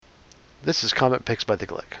This is Comet Picks by the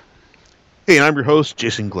Glick. Hey, and I'm your host,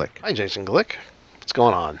 Jason Glick. Hi, Jason Glick. What's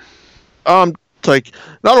going on? It's like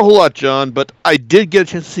not a whole lot, John, but I did get a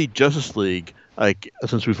chance to see Justice League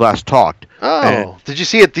since we've last talked. Oh, did you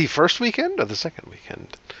see it the first weekend or the second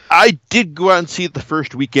weekend? I did go out and see it the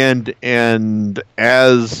first weekend, and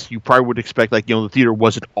as you probably would expect, the theater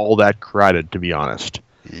wasn't all that crowded, to be honest.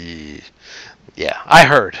 Yeah, I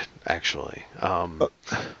heard actually.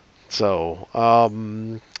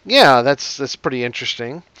 Yeah, that's pretty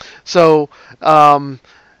interesting. So, I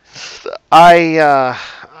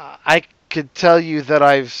could tell you that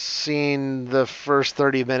I've seen the first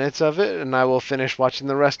 30 minutes of it, and I will finish watching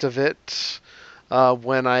the rest of it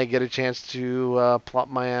when I get a chance to plop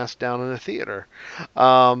my ass down in a theater.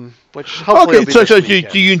 Which hopefully will be this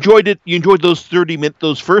weekend. So you enjoyed it? You enjoyed those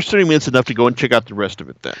first 30 minutes enough to go and check out the rest of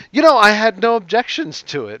it then? I had no objections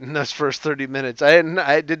to it in those first 30 minutes.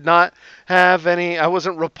 I did not have any. I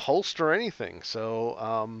wasn't repulsed or anything.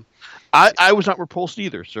 So I was not repulsed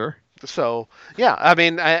either, sir. So yeah, I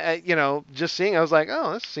mean, I just seeing, I was like,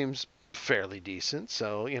 oh, this seems fairly decent.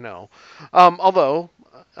 So although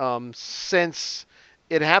since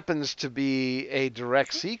it happens to be a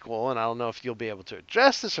direct sequel, and I don't know if you'll be able to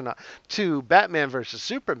address this or not, to Batman versus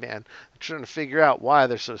Superman, I'm trying to figure out why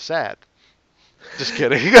they're so sad. Just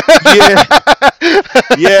kidding.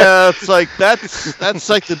 Yeah, it's like that's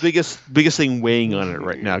like the biggest thing weighing on it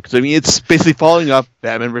right now, because I mean it's basically following up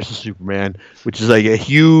Batman versus Superman, which is like a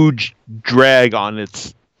huge drag on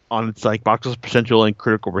its like box office potential and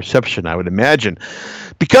critical reception, I would imagine,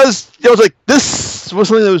 because it was like this was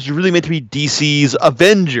something that was really meant to be DC's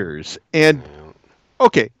Avengers, and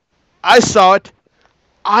okay, I saw it,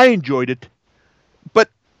 I enjoyed it, but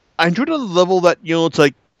I enjoyed it on the level that it's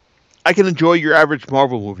like I can enjoy your average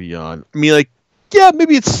Marvel movie on. I mean, yeah,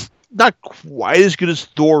 maybe it's not quite as good as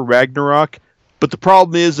Thor Ragnarok, but the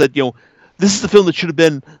problem is that this is the film that should have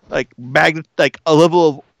been like a level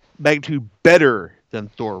of magnitude better than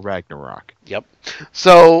Thor Ragnarok. Yep.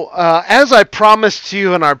 So, as I promised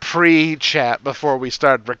you in our pre-chat before we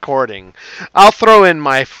started recording, I'll throw in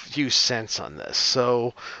my few cents on this.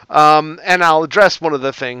 So, and I'll address one of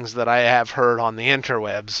the things that I have heard on the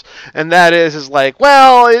interwebs, and that is like,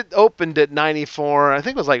 well, it opened at 94, I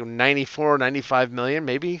think it was like 94, 95 million,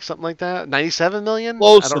 maybe, something like that. 97 million?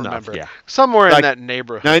 Close I don't enough, remember. yeah. Somewhere in that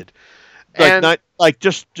neighborhood.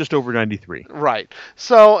 Just over 93. Right.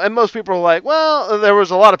 So, and most people are like, well, there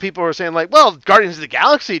was a lot of people who were saying like, well, Guardians of the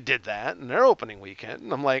Galaxy did that in their opening weekend.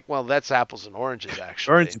 And I'm like, well, that's apples and oranges,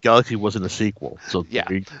 actually. Guardians of the Galaxy wasn't a sequel. So yeah,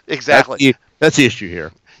 exactly. That's the issue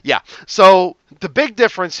here. Yeah. So the big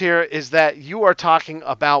difference here is that you are talking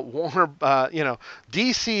about Warner,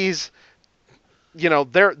 DC's,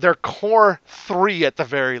 their core three at the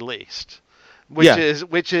very least.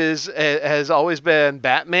 Which has always been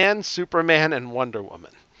Batman, Superman, and Wonder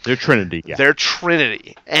Woman. Their Trinity, yeah. Their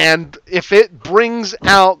Trinity. And if it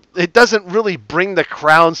doesn't really bring the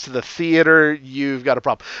crowds to the theater, you've got a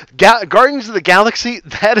problem. Guardians of the Galaxy,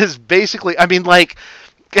 that is basically, I mean, like,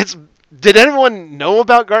 did anyone know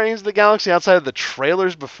about Guardians of the Galaxy outside of the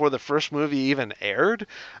trailers before the first movie even aired?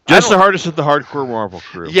 Just the hardest of the hardcore Marvel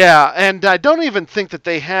crew. Yeah, and I don't even think that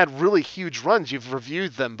they had really huge runs. You've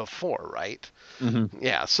reviewed them before, right? Mm-hmm.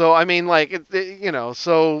 Yeah, so I mean, like,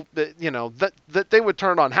 that they would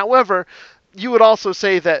turn on. However, you would also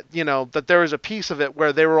say that that there is a piece of it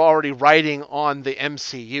where they were already writing on the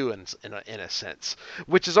MCU in a sense,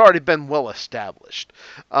 which has already been well established.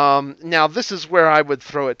 Now, this is where I would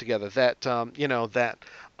throw it together. That that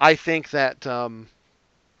I think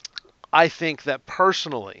that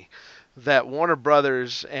personally, that Warner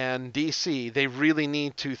Brothers and DC, they really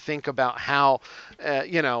need to think about how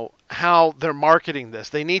they're marketing this.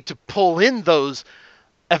 They need to pull in those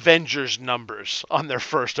Avengers numbers on their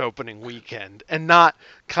first opening weekend and not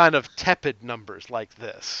kind of tepid numbers like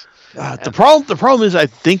this. The problem is, I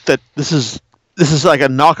think that this is like a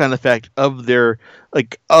knock-on effect of their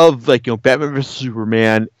Batman vs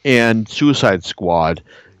Superman and Suicide Squad.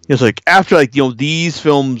 It's like after these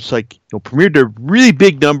films premiered to really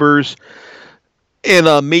big numbers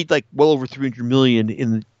and made well over 300 million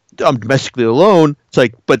in domestically alone. It's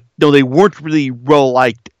like, but they weren't really well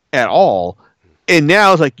liked at all. And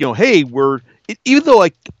now it's like, hey, even though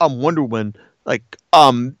Wonder Woman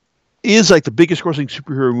is the biggest grossing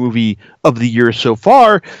superhero movie of the year so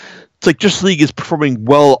far, it's like Justice League is performing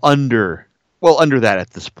well under that at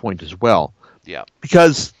this point as well. Yeah.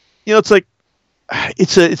 Because it's like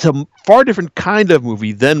it's a far different kind of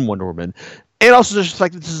movie than Wonder Woman, and also just the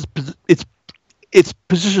fact that its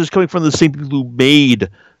position is coming from the same people who made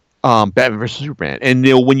Batman vs Superman, and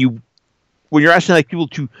when you're asking people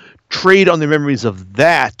to trade on their memories of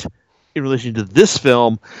that in relation to this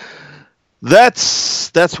film,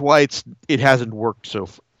 that's why it hasn't worked so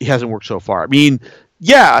far. I mean,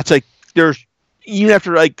 yeah, it's like there's even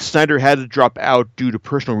after like Snyder had to drop out due to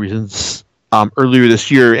personal reasons earlier this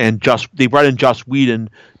year, and they brought in Joss Whedon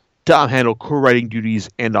to handle co-writing duties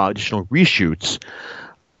and additional reshoots.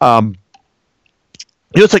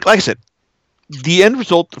 It's like I said, the end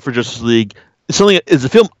result for Justice League is a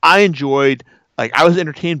film I enjoyed, like I was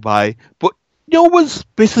entertained by, but was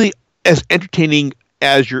basically as entertaining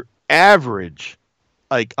as your average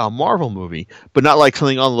like a Marvel movie, but not like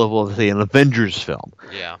something on the level of say an Avengers film.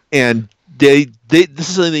 Yeah. And this is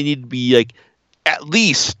something they need to be like at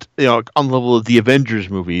least on the level of the Avengers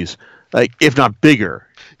movies, like if not bigger.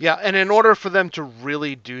 Yeah, and in order for them to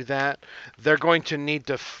really do that, they're going to need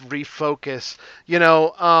to refocus.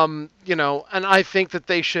 And I think that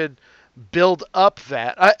they should build up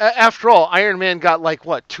that. After all, Iron Man got like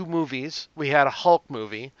what 2 movies. We had a Hulk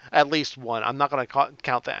movie, at least one. I'm not going to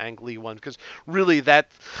count the Ang Lee one because really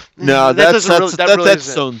that's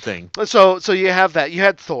its own thing. So you have that. You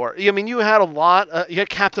had Thor. I mean, you had a lot. You had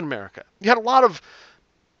Captain America. You had a lot of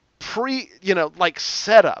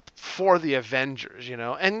setup for the Avengers,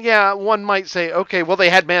 and yeah, one might say, okay, well, they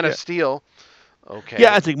had Man of Steel. Okay.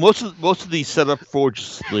 Yeah, I think most of the setup for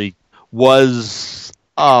Justice League was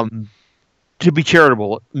to be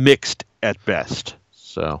charitable, mixed at best.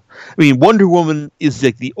 So, I mean, Wonder Woman is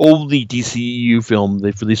like the only DCEU film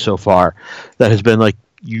they've released so far that has been like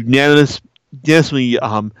unanimously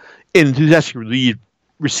enthusiastically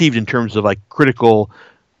received in terms of like critical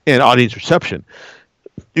and audience reception.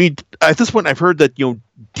 I mean, at this point, I've heard that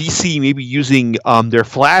DC may be using their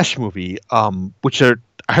Flash movie, which I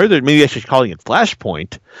heard they're maybe actually calling it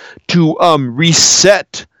Flashpoint, to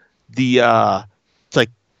reset the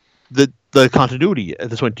the continuity at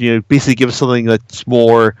this point. Basically give us something that's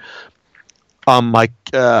more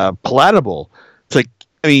palatable. It's like,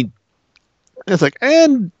 I mean, it's like,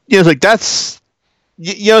 and it's like that's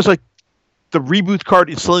it's like the reboot card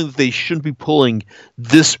is something that they shouldn't be pulling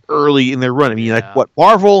this early in their run. I mean, like what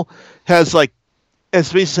Marvel has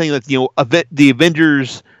basically saying that the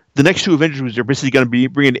Avengers, the next 2 Avengers movies are basically going to be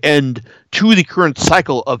bringing an end to the current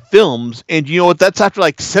cycle of films, and you know what? That's after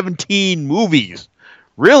like 17 movies,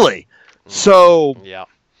 really. So yeah.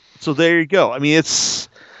 So there you go. I mean, it's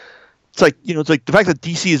like it's like the fact that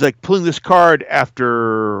DC is like pulling this card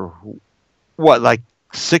after what, like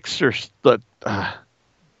 6 or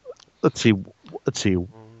let's see,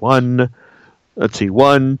 1,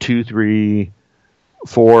 2, 3,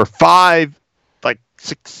 4, 5, like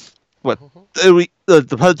 6. What? By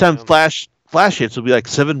the time Flash hits, it'll be like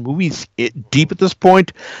 7 movies deep at this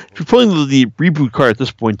point. If you're pulling the reboot card at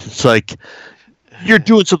this point, it's like you're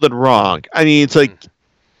doing something wrong. I mean, it's like,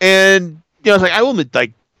 and it's like I will admit,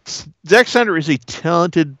 like Zack Snyder is a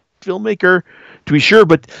talented filmmaker, to be sure,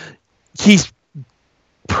 but he's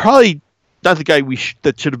probably not the guy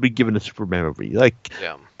that should have been given a Superman movie. Like,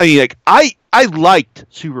 yeah. I mean, like I liked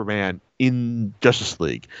Superman in Justice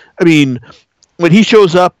League. I mean, when he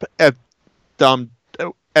shows up at the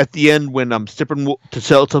end when I'm stepping to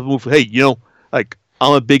sell something, hey, like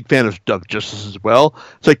I'm a big fan of Justice as well.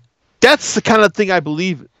 It's like that's the kind of thing I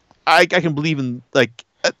believe. I can believe in, like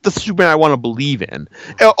the Superman I want to believe in.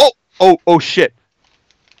 Oh shit,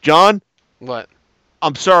 John. What?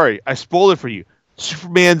 I'm sorry, I spoiled it for you.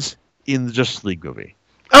 Superman's in the Justice League movie.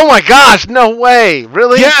 Oh my gosh! No way!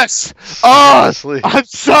 Really? Yes. Honestly, I'm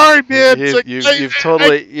sorry, man. You've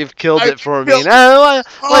killed it for me.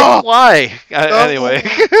 Why? Anyway,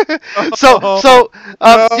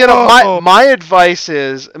 my advice,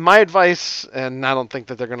 and I don't think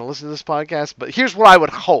that they're going to listen to this podcast, but here's what I would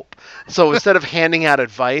hope. So instead of handing out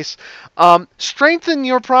advice, strengthen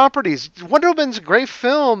your properties. Wonder Woman's a great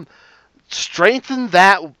film. Strengthen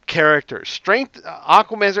that character.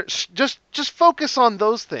 Aquaman. Just focus on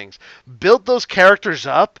those things. Build those characters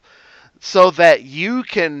up so that you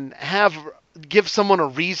can give someone a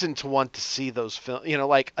reason to want to see those films.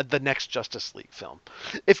 Like the next Justice League film.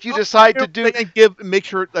 If you decide to do, give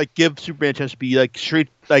Superman a chance to be like straight,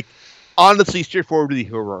 like honestly straightforwardly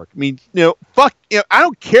heroic. I mean, fuck. I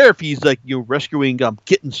don't care if he's like rescuing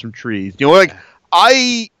kittens from trees.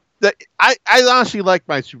 I honestly like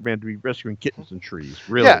my Superman to be rescuing kittens and trees.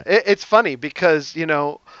 Really, yeah. It's funny because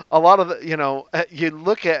a lot of the you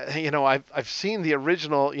look at I've seen the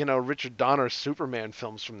original Richard Donner Superman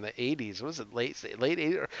films from the 80s. Was it late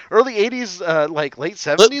 80s or early 80s? Like late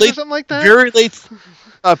 70s or something like that. Very late.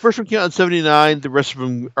 First one came out in 79. The rest of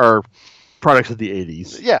them are products of the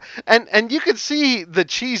 80s. Yeah, and you could see the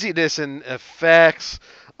cheesiness and effects.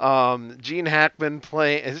 Gene Hackman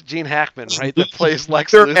is it Gene Hackman, right? That plays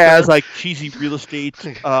Lex They're Luthor as like cheesy real estate,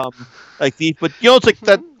 like the. But it's like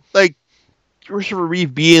that, like Christopher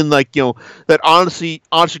Reeve being like that honest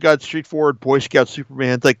to God, straightforward Boy Scout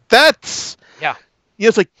Superman. Like that's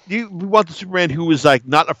it's like we want the Superman who is like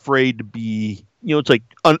not afraid to be. It's like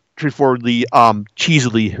straightforwardly,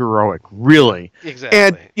 cheesily heroic, really. Exactly.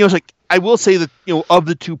 And it's like I will say that of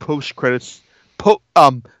the two post credits,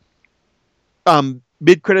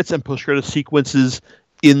 mid credits and post credits sequences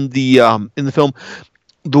in the film,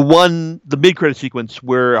 the mid credit sequence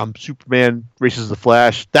where Superman races the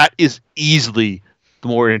Flash, that is easily the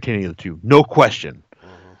more entertaining of the two, no question.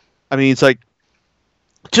 Mm-hmm. I mean, it's like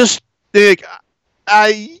just like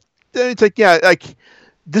it's like like.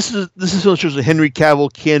 This film shows that Henry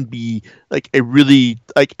Cavill can be like a really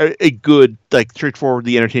like a good like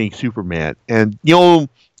straightforwardly entertaining Superman, and I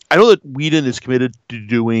know that Whedon is committed to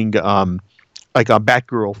doing like a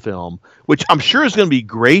Batgirl film, which I'm sure is going to be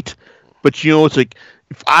great, but it's like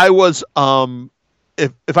if I was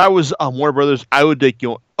if I was Warner Brothers, I would like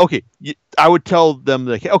I would tell them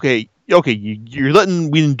like okay you're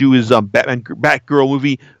letting Whedon do his Batgirl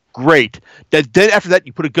movie, great. Then after that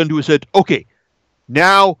you put a gun to his head, okay.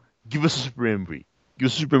 Now, give us a Superman movie. Give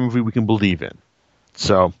us a Superman movie we can believe in.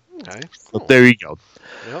 So, okay, cool. So there you go.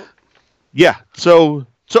 Yep. Yeah. So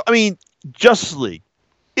I mean, Justice League,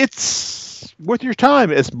 it's worth your time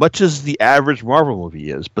as much as the average Marvel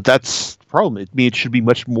movie is, but that's the problem. I mean, it should be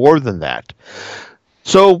much more than that.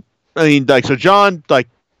 So, I mean, like, so John, like,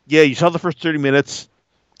 yeah, you saw the first 30 minutes.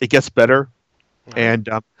 It gets better, and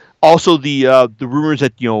also the rumors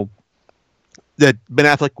that that Ben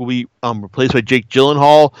Affleck will be replaced by Jake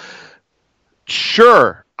Gyllenhaal.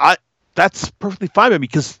 Sure, that's perfectly fine,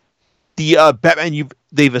 because the Batman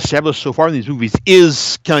they've established so far in these movies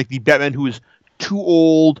is kind of like the Batman who is too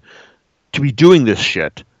old to be doing this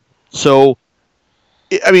shit. So,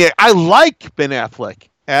 I mean, I like Ben Affleck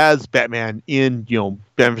as Batman in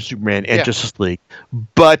Batman vs Superman and Justice League,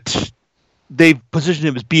 but they've positioned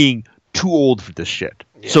him as being too old for this shit.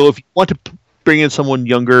 Yeah. So if you want to bring in someone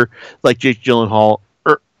younger like Jake Gyllenhaal,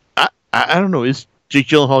 or I don't know, is Jake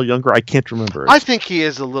Gyllenhaal younger? I can't remember. I think he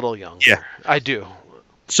is a little younger. Yeah, I do.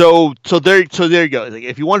 So there you go. Like,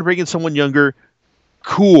 if you want to bring in someone younger,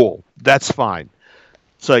 cool, that's fine.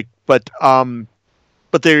 It's like, but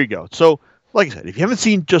there you go. So, like I said, if you haven't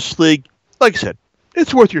seen Justice League, like I said,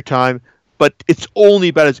 it's worth your time, but it's only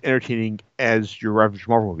about as entertaining as your average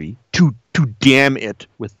Marvel movie. To damn it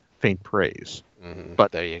with faint praise. Mm-hmm.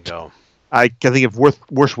 But there you go. I can think of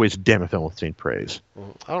worse ways to damn a film with faint praise.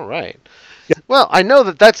 All right. Yeah. Well, I know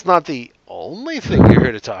that that's not the only thing you're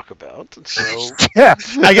here to talk about. So yeah,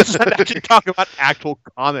 I guess I should talk about actual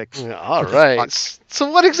comics. Yeah, all right. So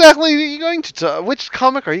what exactly are you going to talk? Which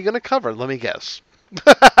comic are you going to cover? Let me guess.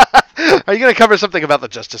 Are you going to cover something about the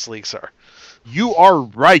Justice League, sir? You are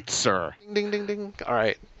right, sir. Ding, ding, ding. All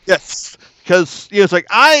right. Yes. Because it's like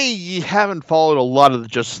I haven't followed a lot of the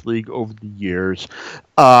Justice League over the years.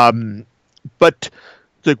 But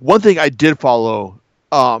like one thing I did follow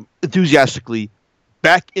enthusiastically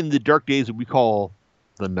back in the dark days that we call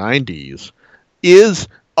the 90s is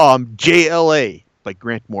JLA by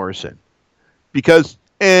Grant Morrison.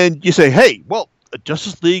 And you say, hey, well, a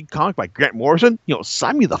Justice League comic by Grant Morrison,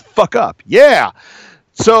 sign me the fuck up. Yeah.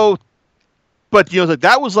 So, but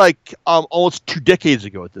that was like almost 2 decades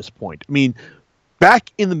ago at this point. I mean,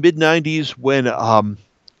 back in the mid 90s when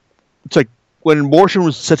it's like when Morrison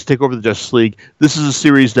was set to take over the Justice League, this is a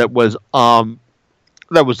series that was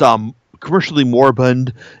commercially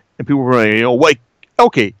moribund, and people were like,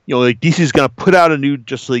 okay, like DC's gonna put out a new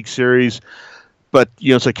Justice League series, but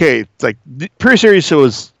it's like, hey, it's like the previous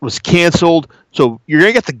series was canceled, so you're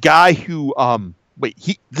gonna get the guy who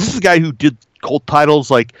this is the guy who did cult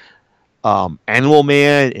titles like Animal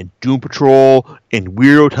Man and Doom Patrol and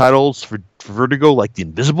weirdo titles for Vertigo like The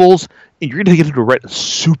Invisibles, and you're going to get him to write a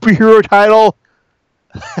superhero title?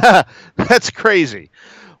 That's crazy.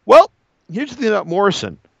 Well, here's the thing about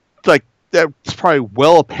Morrison. It's like, that's probably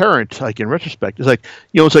well apparent, like in retrospect. It's like,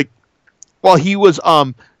 it's like, while he was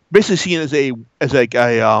basically seen as a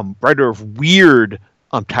writer of weird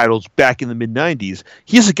titles back in the mid-90s,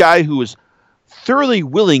 he's a guy who was thoroughly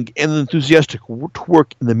willing and enthusiastic to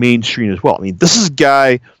work in the mainstream as well. I mean, this is a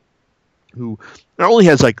guy who not only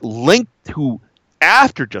has who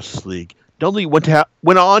after Justice League not only went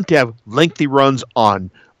on to have lengthy runs on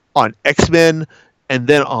X-Men and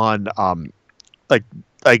then on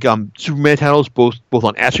Superman titles, both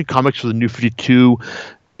on Action Comics for the New 52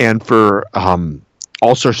 and for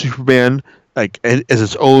All-Star Superman, like as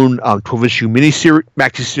its own 12-issue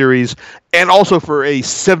maxi series, and also for a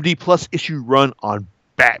 70+ issue run on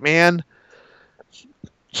Batman.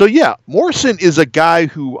 So yeah, Morrison is a guy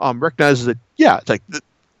who recognizes that it's like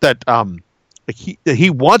that he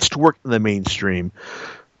wants to work in the mainstream,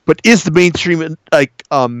 but is the mainstream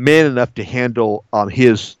man enough to handle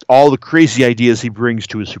all the crazy ideas he brings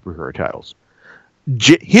to his superhero titles?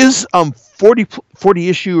 His 40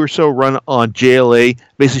 issue or so run on JLA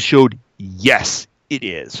basically showed yes, it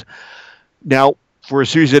is. Now, for a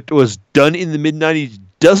series that was done in the mid-90s,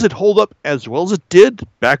 does it hold up as well as it did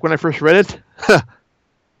back when I first read it?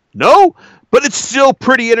 No, but it's still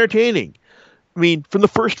pretty entertaining. I mean, from the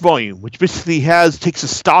first volume, which basically takes a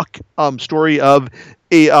stock story of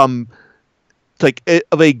of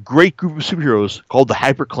a great group of superheroes called the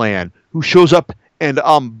Hyper Clan, who shows up and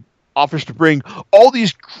offers to bring all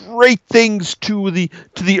these great things to the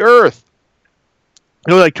Earth.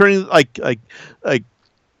 You know, like turning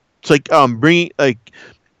bringing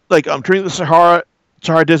turning the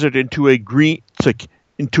Sahara Desert into a green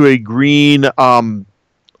into a green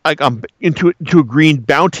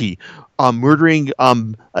bounty, murdering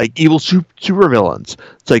evil supervillains.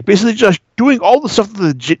 It's like basically just doing all the stuff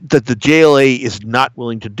that the JLA is not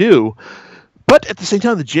willing to do. But at the same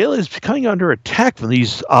time, the JLA is coming under attack from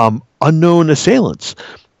these unknown assailants.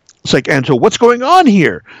 It's like, and so what's going on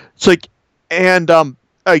here? It's like, and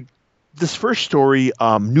this first story,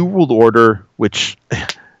 New World Order, which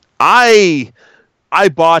I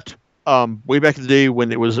bought way back in the day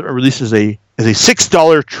when it was released as a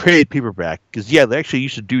 $6 trade paperback, because they actually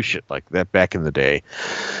used to do shit like that back in the day.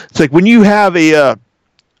 It's like when you have a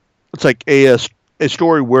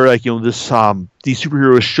story where these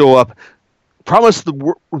superheroes show up, promise the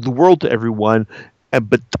world to everyone,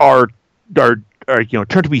 but are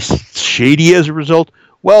turned to be shady as a result.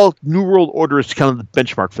 Well, New World Order is kind of the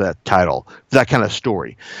benchmark for that title, for that kind of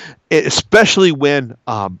story, especially when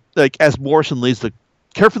as Morrison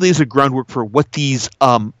carefully lays the groundwork for what these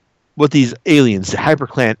aliens, the Hyper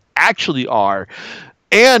Clan, actually are,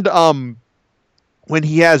 and when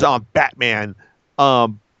he has Batman,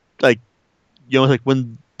 when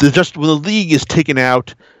the League is taken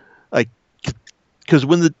out, because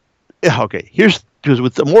with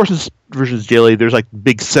the Morrison's version's daily, there's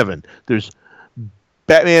big seven. There's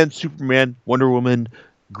Batman, Superman, Wonder Woman,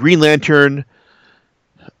 Green Lantern,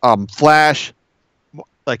 Flash,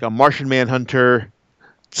 a Martian Manhunter,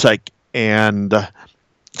 and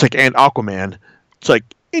Aquaman.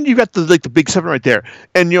 And you've got the big seven right there.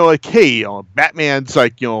 And Batman's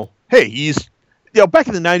hey, he's back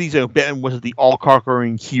in the 90s, Batman wasn't the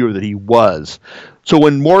all-conquering hero that he was. So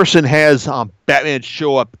when Morrison has Batman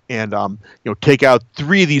show up and take out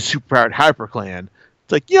 3 of these superpowered Hyper Clan,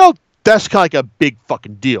 it's that's kind of like a big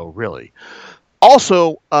fucking deal, really.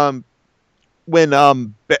 Also, when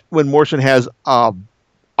Morrison has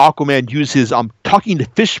Aquaman use his talking to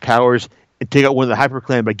fish powers and take out one of the Hyper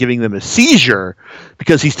Clan by giving them a seizure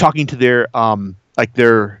because he's talking to their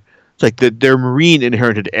their marine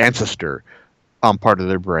inherited ancestor part of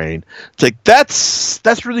their brain. It's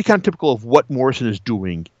that's really kind of typical of what Morrison is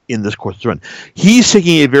doing in this course run. He's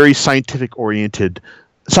taking a very science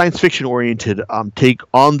fiction oriented take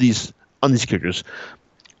on these characters,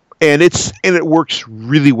 and it works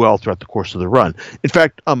really well throughout the course of the run. In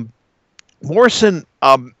fact, Morrison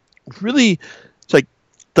really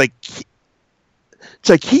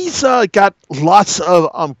he's got lots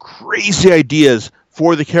of crazy ideas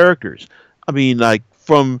for the characters. I mean,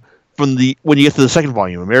 from the when you get to the second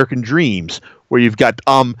volume, American Dreams, where you've got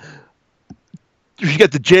the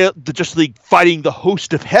Justice League fighting the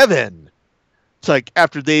host of heaven. It's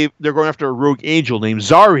after they're going after a rogue angel named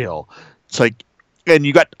Zariel. It's and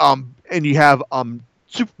you got and you have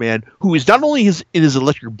Superman, who is not only in his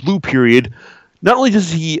Electric Blue period, not only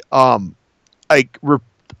does he after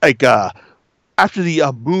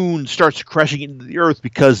the moon starts crashing into the earth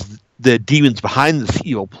because the demons behind this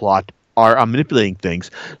evil plot are manipulating things,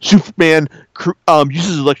 Superman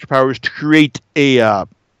uses electric powers to create a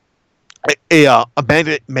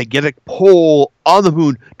magnetic pole on the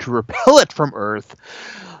moon to repel it from Earth.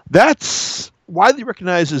 That's widely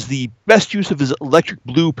recognized as the best use of his Electric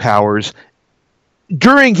Blue powers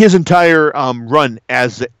during his entire run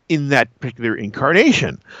as in that particular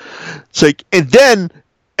incarnation. And then,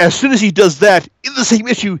 as soon as he does that, in the same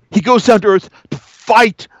issue, he goes down to Earth to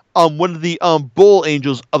fight one of the bull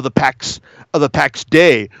angels of the Pax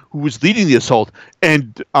Day, who was leading the assault.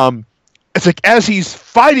 And it's as he's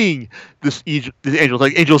fighting this angel,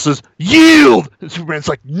 Angel says, "Yield!" And Superman's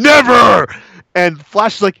 "Never!" And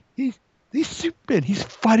Flash is he's Superman. He's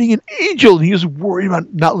fighting an angel, and he is worried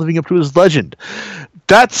about not living up to his legend.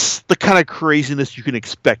 That's the kind of craziness you can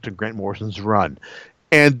expect in Grant Morrison's run.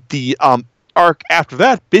 And the arc after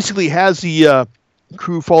that basically has the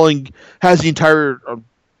crew has the entire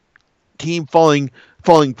team falling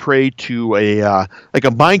prey to a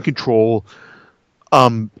mind control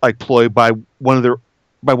like ploy by one of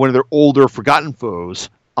their older forgotten foes,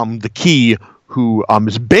 the Key, who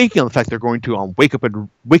is banking on the fact they're going to wake up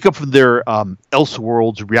from their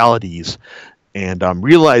Elseworlds realities and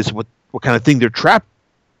realize what kind of thing they're trapped,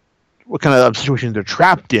 what kind of situation they're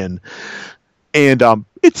trapped in, and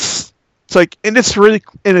it's really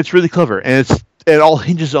clever, and it all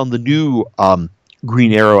hinges on the new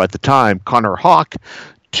Green Arrow at the time, Connor Hawke,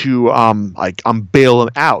 to bail him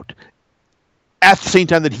out at the same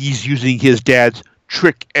time that he's using his dad's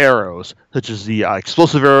trick arrows, such as the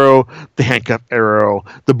explosive arrow, the handcuff arrow,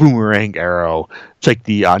 the boomerang arrow. It's like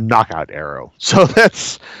the knockout arrow. So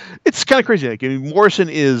it's kind of crazy. Like, I mean, Morrison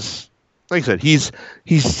is, like I said, he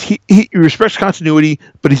respects continuity,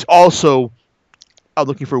 but he's also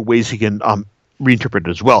looking for ways he can reinterpret it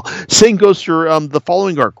as well. Same goes for the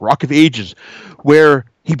following arc, Rock of Ages, where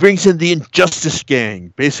he brings in the Injustice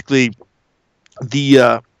Gang, basically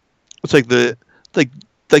the it's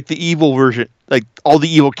like the evil version, like all the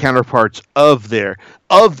evil counterparts of the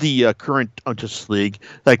current Justice League,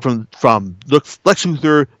 like from Lex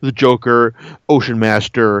Luthor, the Joker, Ocean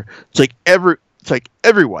Master. It's like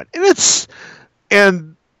everyone, and it's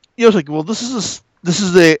like, well, this is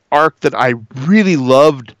the arc that I really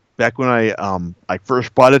loved back when I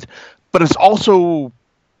first bought it, but it's also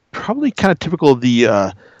probably kind of typical of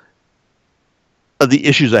the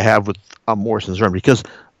issues I have with Morrison's run, because,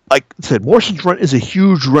 like I said, Morrison's run is a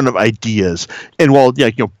huge run of ideas, and while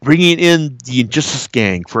bringing in the Injustice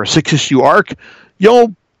Gang for a 6-issue arc,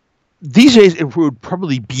 these days it would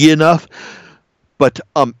probably be enough, but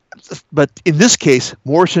in this case,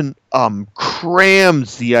 Morrison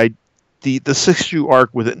crams the 6-issue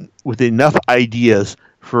arc with enough ideas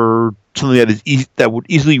for something that would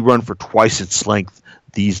easily run for twice its length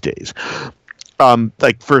these days.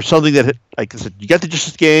 Like for something that, like I said, you got the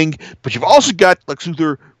Justice Gang, but you've also got Lex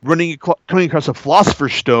Luthor coming across a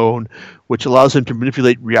Philosopher's Stone, which allows him to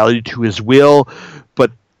manipulate reality to his will,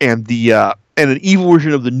 and an evil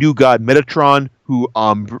version of the new god Metatron, who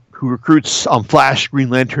recruits Flash, Green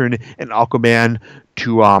Lantern, and Aquaman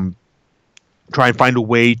to try and find a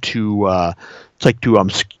way to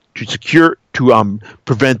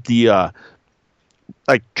prevent the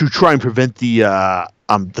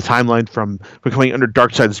timeline from coming under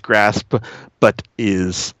Darkseid's grasp, but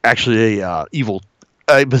is actually a evil.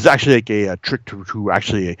 It was actually like a trick to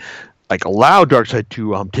actually allow Darkseid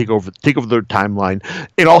to take over their timeline,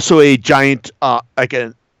 and also a giant a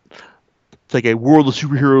world of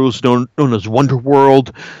superheroes known as Wonder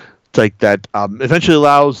World. It's like that eventually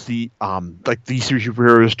allows these three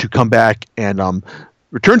superheroes to come back and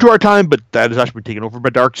return to our time, but that is actually taken over by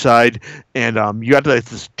Darkseid, and you got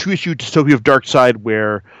this 2-issue dystopia of Darkseid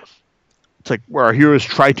where it's like where our heroes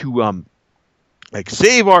try to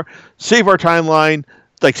save our timeline,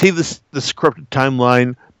 save this corrupted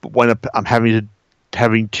timeline, but wind up having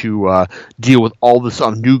to deal with all this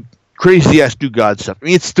new crazy ass new god stuff. I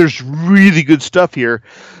mean, there's really good stuff here,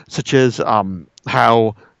 such as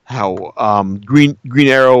how Green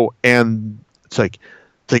Arrow and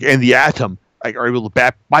and the Atom are able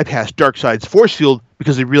to bypass Darkseid's force field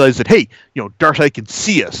because they realize that, hey, Darkseid can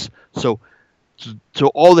see us. So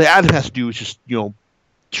all the Atom has to do is just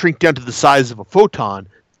shrink down to the size of a photon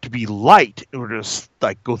to be light in order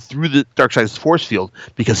to go through the Darkseid's force field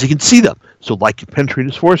because he can see them. So light can penetrate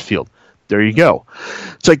his force field. There you go.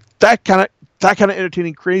 It's like that kind of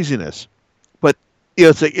entertaining craziness. But it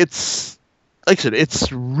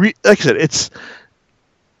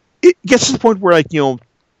gets to the point where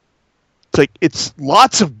it's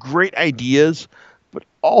lots of great ideas, but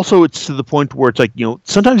also it's to the point where it's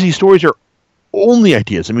sometimes these stories are only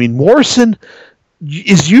ideas. I mean, Morrison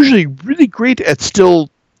is usually really great at still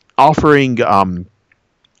offering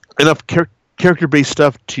enough character-based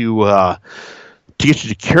stuff to get you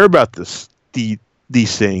to care about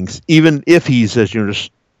these things, even if he's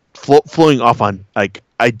just flowing off on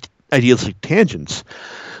idealistic tangents.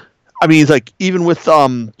 I mean, it's even with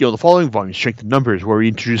the following volume, Strength in Numbers, where we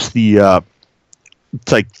introduce the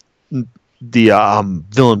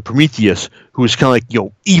villain Prometheus, who is kind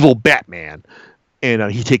of evil Batman,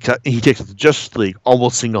 and he takes out the Justice League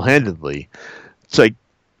almost single-handedly. It's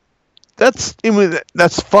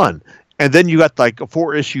that's fun. And then you got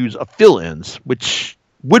 4 issues of fill-ins, which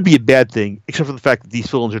would be a bad thing, except for the fact that these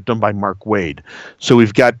fill-ins are done by Mark Waid. So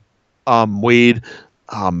we've got Waid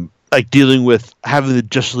dealing with having the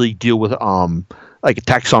Justice League deal with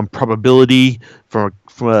attacks on probability from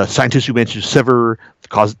a scientist who managed to sever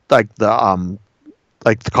the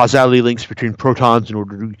like the causality links between protons in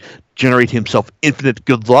order to generate himself infinite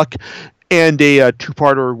good luck, and a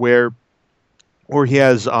two-parter where he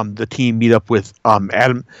has the team meet up with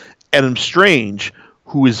Adam Strange,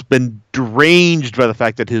 who has been deranged by the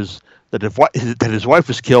fact that his wife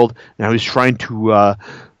was killed. Now he's trying to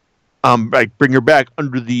like bring her back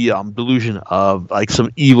under the delusion of like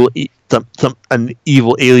an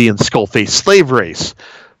evil alien skull-faced slave race.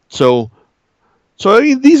 So I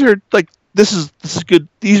mean, these are like this is good.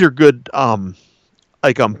 These are good fun.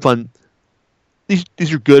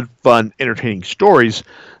 These are good, fun, entertaining stories.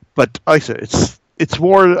 But like I said, it's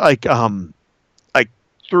more like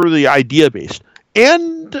thoroughly idea based.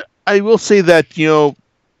 And I will say that the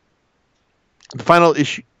final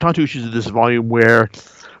two issues of this volume where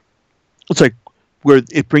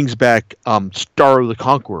it brings back Star the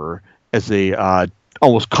Conqueror as a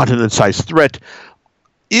almost continent-sized threat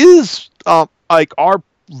is are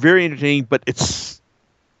very entertaining, but it's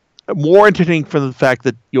more entertaining from the fact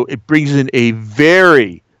that it brings in a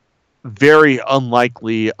very, very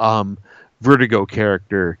unlikely Vertigo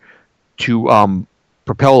character to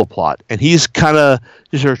propel the plot, and he's kind of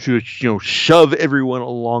just sort of shove everyone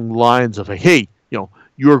along the lines of hey, you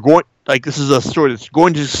are going. Like, this is a story that's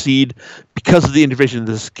going to succeed because of the intervention of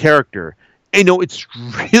this character. And, it's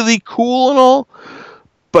really cool and all,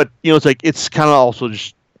 but, it's like, it's kind of also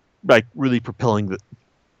just, like, really propelling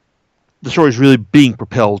the story is really being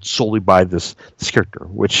propelled solely by this character,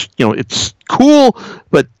 which, it's cool,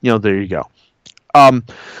 but, there you go.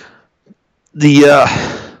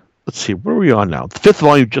 Let's see, where are we on now? The fifth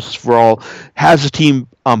volume, Justice for All, has a team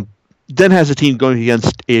going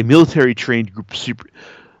against a military-trained group of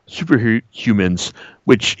superhumans,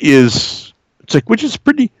 which is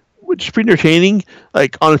pretty entertaining,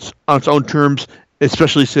 like on its own terms,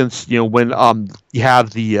 especially since when you have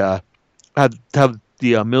the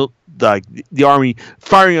army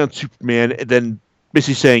firing on Superman and then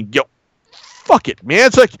basically saying fuck it, man.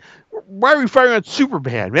 It's like, why are we firing on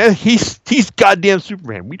Superman, man? He's goddamn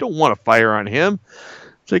Superman. We don't want to fire on him.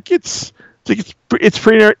 It's pretty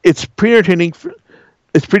entertaining.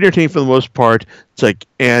 It's pretty entertaining for the most part. It's like,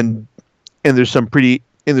 and there's some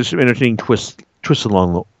entertaining twists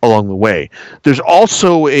along the way. There's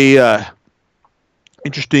also a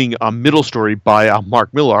interesting middle story by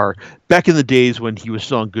Mark Millar back in the days when he was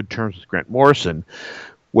still on good terms with Grant Morrison,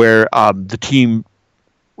 where the team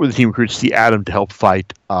recruits the Atom to help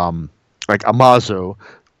fight like Amazo,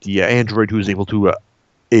 the android who is able to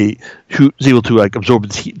like absorb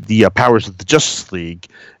the powers of the Justice League,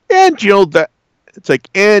 and that.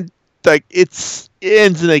 It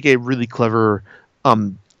ends in like a really clever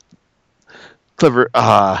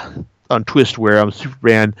twist where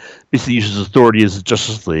Superman basically uses authority as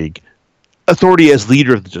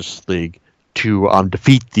leader of the Justice League to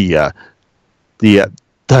defeat the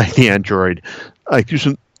android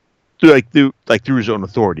through his own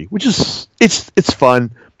authority, which is it's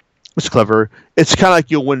fun, it's clever, it's kind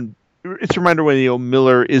of like when. It's a reminder when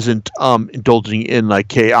Miller isn't indulging in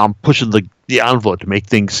like pushing the envelope to make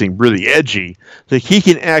things seem really edgy. So he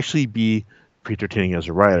can actually be pretty entertaining as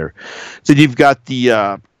a writer. So you've got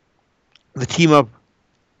the team up.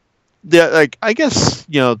 I guess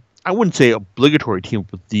I wouldn't say obligatory team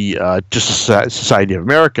up with the Justice Society of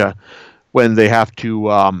America when they have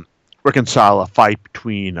to reconcile a fight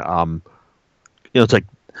between it's like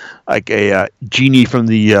a genie from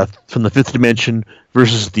the fifth dimension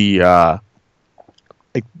versus the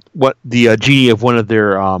genie of one of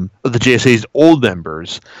their of the JSA's old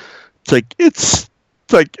members. It's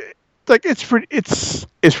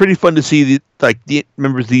pretty fun to see the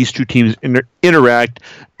members of these two teams interact,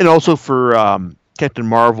 and also for Captain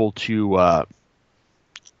Marvel to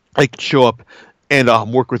show up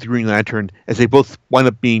and work with Green Lantern as they both wind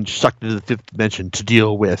up being sucked into the fifth dimension to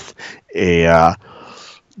deal with a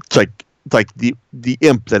the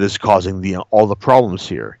imp that is causing all the problems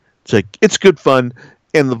here. It's good fun,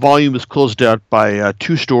 and the volume is closed out by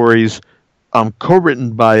two stories,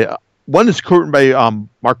 co-written by Mark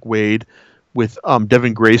Waid with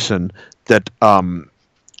Devin Grayson that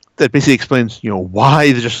basically explains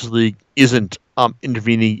why the Justice League isn't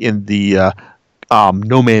intervening in the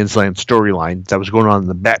No Man's Land storyline that was going on in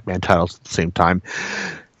the Batman titles at the same time,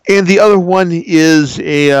 and the other one is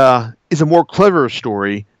a more clever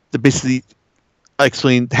story that basically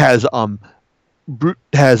has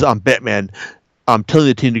Batman telling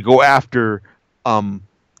the team to go after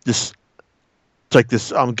this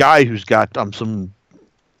guy who's got some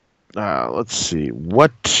let's see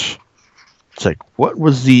what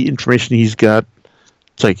was the information he's got.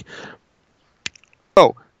 The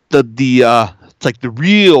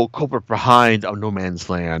real culprit behind No Man's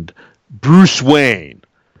Land Bruce Wayne.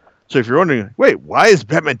 So if you're wondering, wait, why is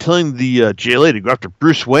Batman telling the JLA to go after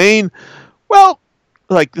Bruce Wayne? Well,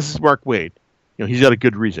 like, this is Mark Waid. He's got a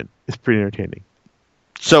good reason. It's pretty entertaining.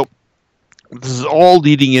 So this is all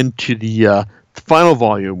leading into the final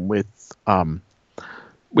volume, which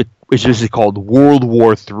is basically called World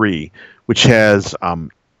War III, which has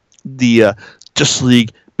the Justice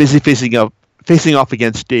League basically facing off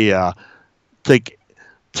against a it's like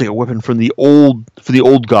a weapon from the old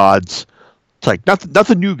gods. It's like not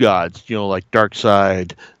the new gods, like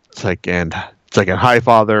Darkseid. It's like a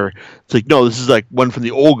Highfather. It's like, no, this is like one from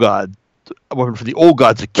the old god, a weapon from the old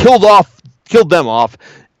gods that killed them off,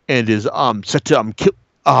 and is set to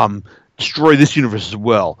destroy this universe as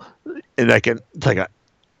well. And it's like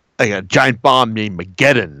a giant bomb named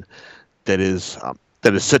Mageddon that is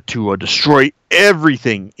set to destroy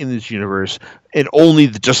everything in this universe, and only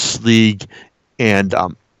the Justice League and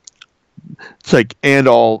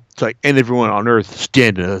and everyone on Earth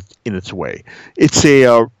stand in its way. It's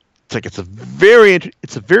a very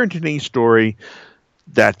entertaining story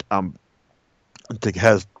that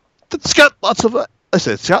it's got lots of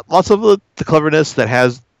the cleverness that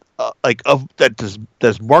has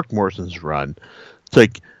that's Mark Morrison's run. It's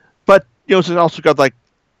like, but it's also got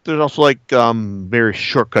there's also various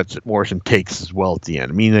shortcuts that Morrison takes as well at the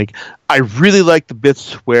end. I mean, I really like the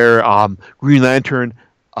bits where Green Lantern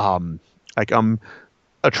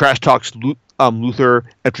trash talks Luthor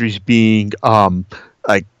after he's being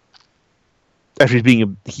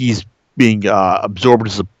absorbed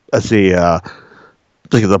as a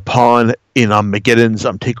pawn in Mageddon's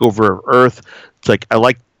takeover of Earth. I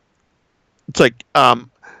like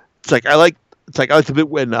the bit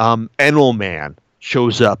when Animal Man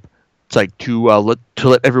shows up. It's to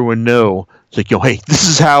let everyone know. It's hey, this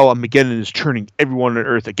is how Mageddon is turning everyone on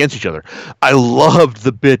Earth against each other. I loved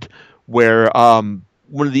the bit where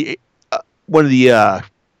where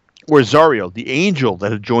Zario, the angel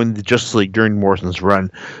that had joined the Justice League during Morrison's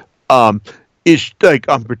run,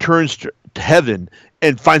 returns to heaven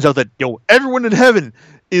and finds out that everyone in heaven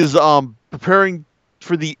is preparing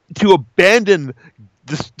to abandon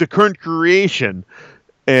the current creation,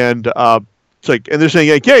 and and they're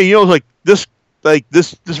saying hey, this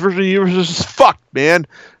version of the universe is fucked, man.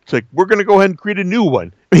 It's we're gonna go ahead and create a new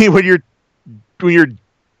one. I mean, when you're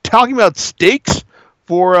talking about stakes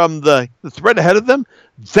for the threat ahead of them,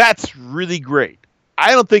 that's really great.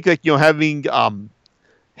 I don't think having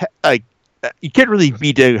you can't really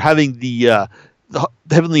beat having the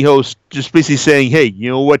Heavenly Host just basically saying, hey, you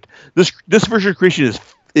know what, this version of creation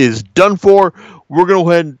is done for. We're gonna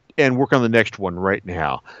go ahead and work on the next one right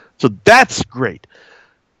now. So that's great.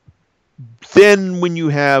 Then when you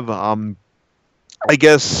have and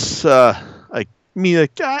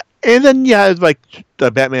then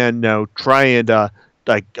Batman try and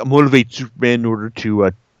motivate Superman in order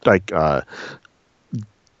to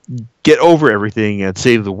get over everything and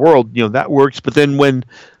save the world. That works. But then when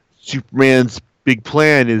Superman's big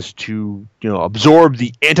plan is to absorb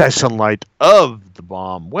the anti-sunlight of the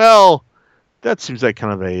bomb, well, that seems like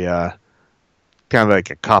kind of a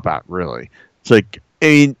cop out, really. It's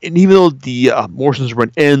and even though the Morrison's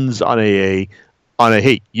run ends on a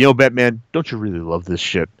hey, Batman, don't you really love this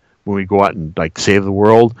shit when we go out and save the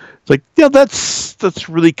world? It's that's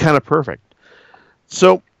really kind of perfect.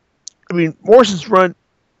 So, I mean, Morrison's run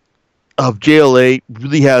of JLA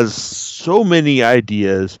really has so many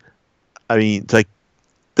ideas. I mean, it's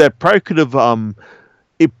that probably could have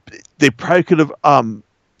they probably could have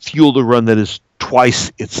fueled a run that is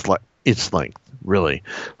twice its length, really.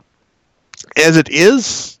 As it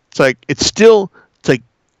is, I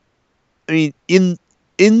mean, in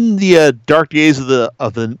the dark days of the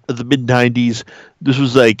mid '90s, this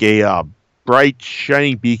was a bright,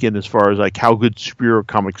 shining beacon as far as how good superhero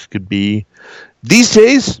comics could be. These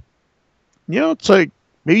days, it's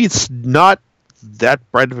maybe it's not that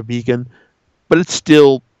bright of a beacon, but it's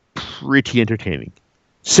still pretty entertaining.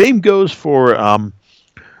 Same goes for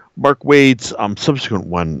Mark Waid's subsequent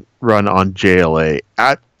run on JLA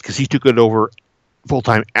because he took it over full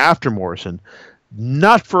time after Morrison.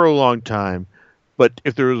 Not for a long time, but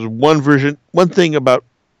if there was one thing about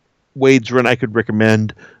Waid's run I could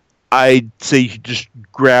recommend, I'd say you should just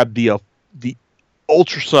grab the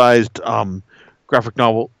ultra-sized graphic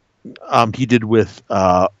novel he did with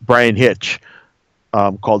Brian Hitch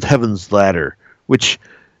called Heaven's Ladder, which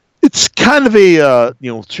it's kind of a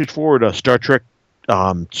straightforward Star Trek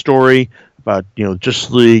story about Justice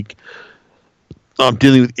League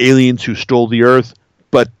dealing with aliens who stole the Earth,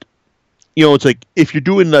 but it's if you're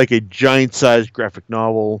doing a giant-sized graphic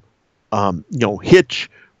novel, Hitch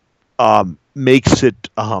makes it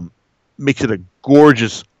a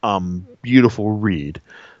gorgeous, beautiful read.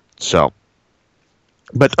 So,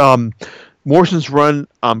 but Morrison's run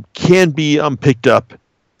can be picked up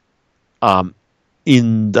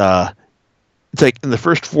in the it's like in the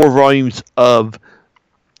first 4 volumes of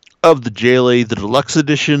the JLA, the deluxe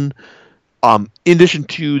edition. In addition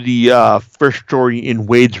to the first story in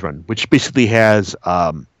Wade's run, which basically has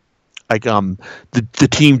the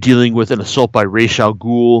team dealing with an assault by Ra's al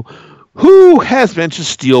Ghul, who has managed to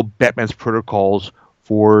steal Batman's protocols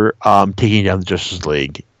for taking down the Justice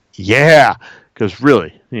League. Yeah, because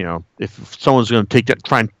really, if someone's going to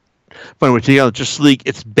try and find a way to take down the Justice League,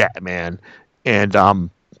 it's Batman. And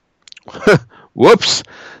whoops,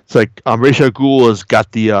 it's like Ra's al Ghul has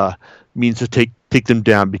got the means to take them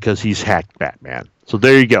down because he's hacked Batman. So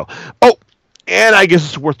there you go. Oh, and I guess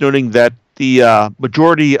it's worth noting that the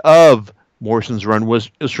majority of Morrison's run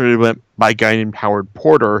was illustrated by a guy named Howard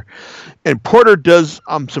Porter, and Porter does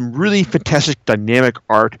some really fantastic dynamic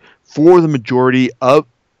art for the majority of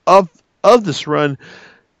this run,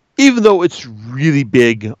 even though it's really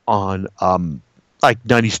big on like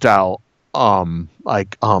 90s style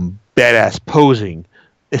badass posing.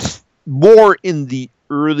 It's more in the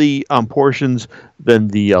early portions than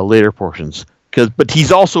the later portions, but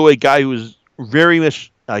he's also a guy who is very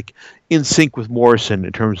much like in sync with Morrison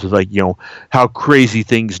in terms of how crazy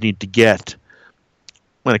things need to get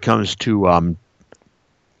when it comes to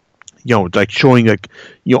showing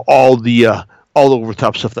all the over the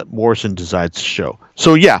top stuff that Morrison decides to show.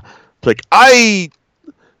 So yeah,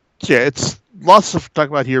 it's lots of stuff to talk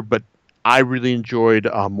about here, but I really enjoyed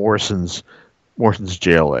Morrison's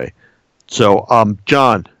JLA. So,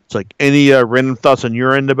 John, it's like any random thoughts on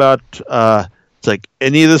your end about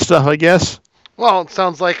any of this stuff, I guess? Well, it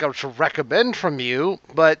sounds like I should recommend from you,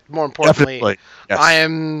 but more importantly, yes. I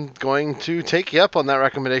am going to take you up on that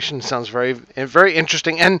recommendation. Sounds very, very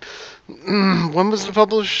interesting. And when was it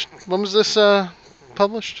published? When was this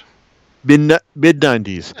published? Mid-90s.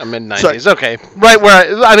 Mid-90s. Okay, right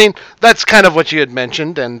where I mean that's kind of what you had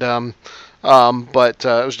mentioned, and but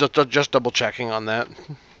it was just double checking on that.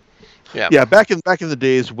 Yeah. Back in the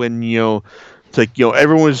days when it's like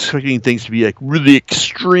everyone was expecting things to be like really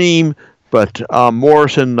extreme, but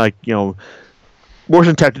Morrison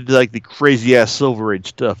Morrison tapped into like the crazy ass Silver Age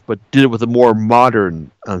stuff, but did it with a more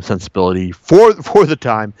modern sensibility for the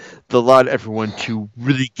time that allowed everyone to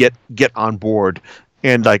really get on board,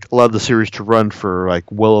 and allowed the series to run for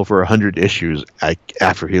well over 100 issues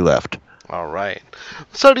after he left. All right.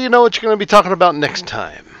 So do you know what you're going to be talking about next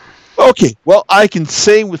time? Okay, well, I can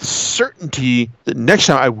say with certainty that next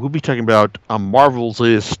time I will be talking about Marvel's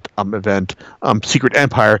latest event, Secret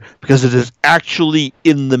Empire, because it is actually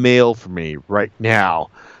in the mail for me right now.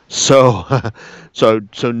 So, so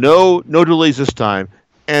no delays this time.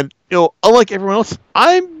 And unlike everyone else,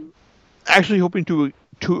 I'm actually hoping to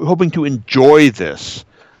enjoy this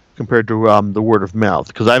compared to the word of mouth,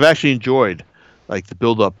 because I've actually enjoyed the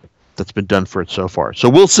build up that's been done for it so far. So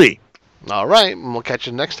we'll see. All right, and we'll catch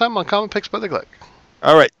you next time on Comic Picks by the Click.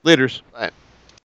 All right, laters. All right.